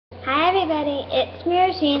everybody, it's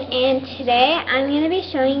Mirosine, and today I'm going to be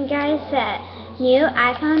showing you guys that new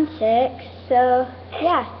iPhone 6. So,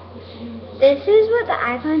 yeah, this is what the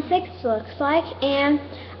iPhone 6 looks like, and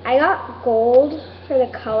I got gold for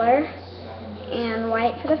the color and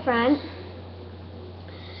white for the front.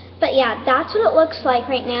 But yeah, that's what it looks like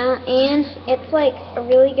right now, and it's like a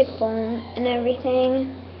really good phone and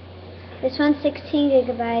everything. This one's 16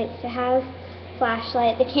 gigabytes. It has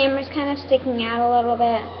flashlight. The camera's kind of sticking out a little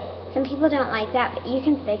bit. Some people don't like that, but you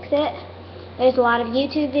can fix it. There's a lot of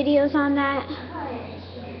YouTube videos on that.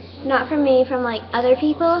 Not from me, from like other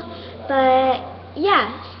people. But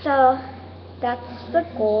yeah, so that's the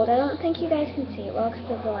gold. I don't think you guys can see it well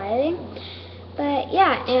because of the lighting. But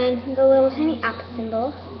yeah, and the little tiny Apple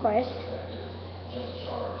symbol, of course.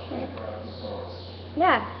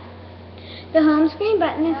 Yeah. The home screen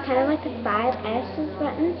button is kind of like the 5S's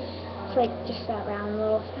button. It's like just that round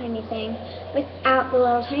little tiny thing without the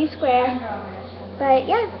little tiny square. But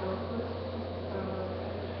yeah.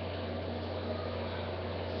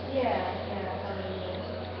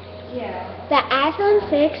 The iPhone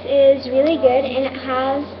 6 is really good, and it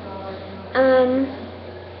has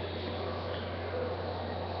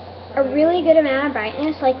a really good amount of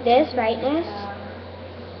brightness, like this brightness.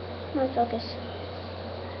 Come on, focus.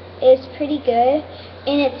 Is pretty good,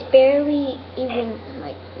 and it's barely even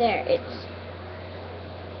like there. It's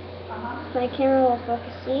my camera will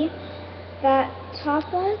focus. See that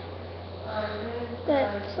top one?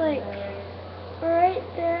 That's like right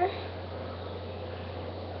there.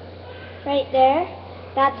 Right there.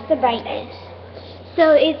 That's the brightness.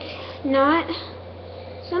 So it's not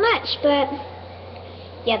so much, but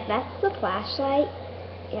yeah, that's the flashlight.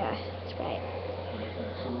 Yeah, it's bright.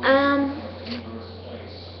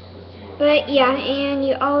 But yeah, and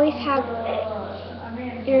you always have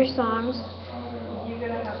your songs.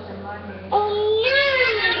 Oh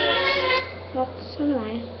yeah! That's one of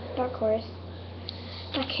mine. Dark Horse.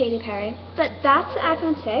 By Katy Perry. But that's the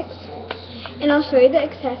iPhone 6. And I'll show you the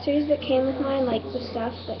accessories that came with mine, like the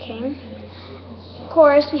stuff that came. Of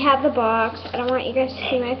course, we have the box. I don't want you guys to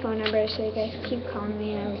see my phone number, so you guys keep calling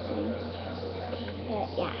me and everything. But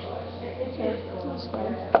yeah. So, let's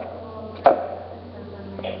go.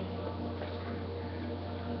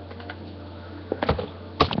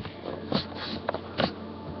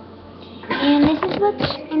 And this is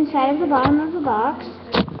what's inside of the bottom of the box.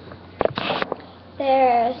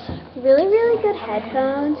 There's really, really good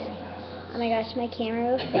headphones. Oh my gosh, my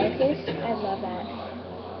camera will focus. I love that.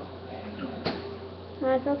 Come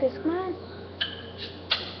on, focus, come on.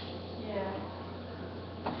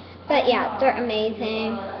 But yeah, they're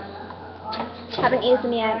amazing. Haven't used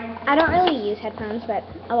them yet. I don't really use headphones, but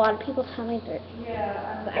a lot of people tell me the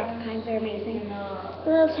other kinds are amazing. The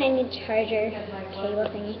little tiny charger cable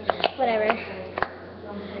thingy, whatever.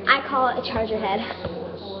 I call it a charger head.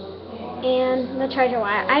 And the charger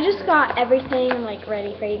wire. I just got everything like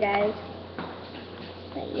ready for you guys.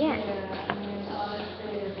 But yeah.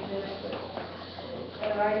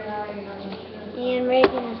 And we're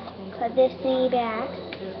gonna put this thingy back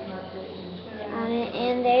on it.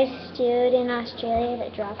 And there's a dude in Australia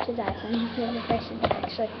that dropped his iPhone. He's the only person to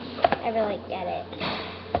actually ever like get it.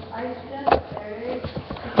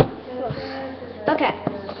 Okay.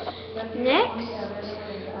 Next,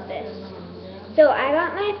 this. So I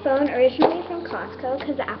got my phone originally from Costco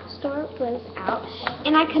because the Apple Store was out,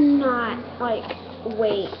 and I could not like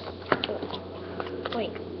wait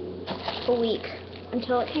like a week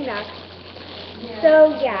until it came back.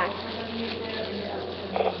 So yeah.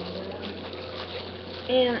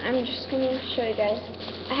 And I'm just gonna show you guys.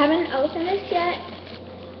 I haven't opened this yet.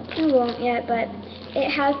 I won't yet, but it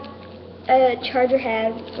has a charger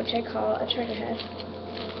head, which I call a charger head.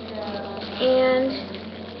 And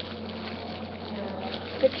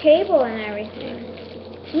the cable and everything,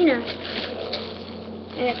 you know,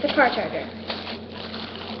 and it's a car charger.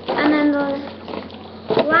 And then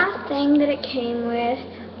the last thing that it came with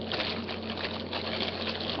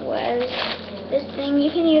was this thing.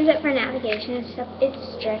 You can use it for navigation and stuff. It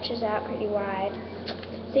stretches out pretty wide,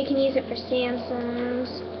 so you can use it for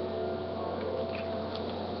Samsungs.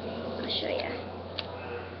 I'll show you.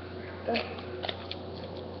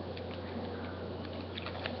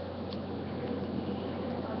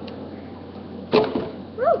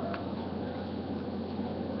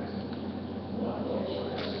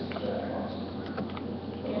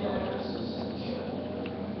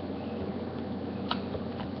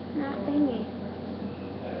 Not thingy.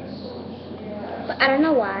 But I don't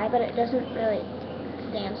know why, but it doesn't really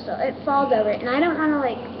stand still. It falls over, and I don't want to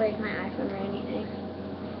like break my iPhone or anything.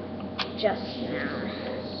 Just now.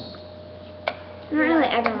 I don't really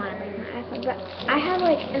ever want to break my iPhone, but I have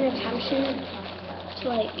like an attention to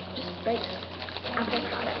like just break Apple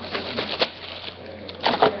products.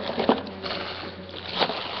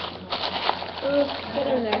 Ooh, get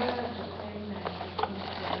in there.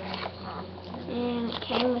 And it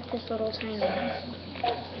came with this little tiny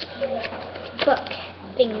book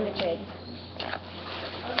thingamajig.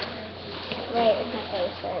 Wait, it's not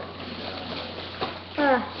face, right?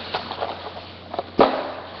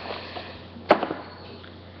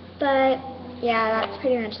 But yeah, that's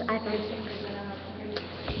pretty much the iPhone 6.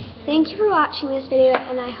 Thank you for watching this video,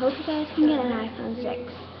 and I hope you guys can get an iPhone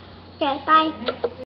 6. Okay, bye!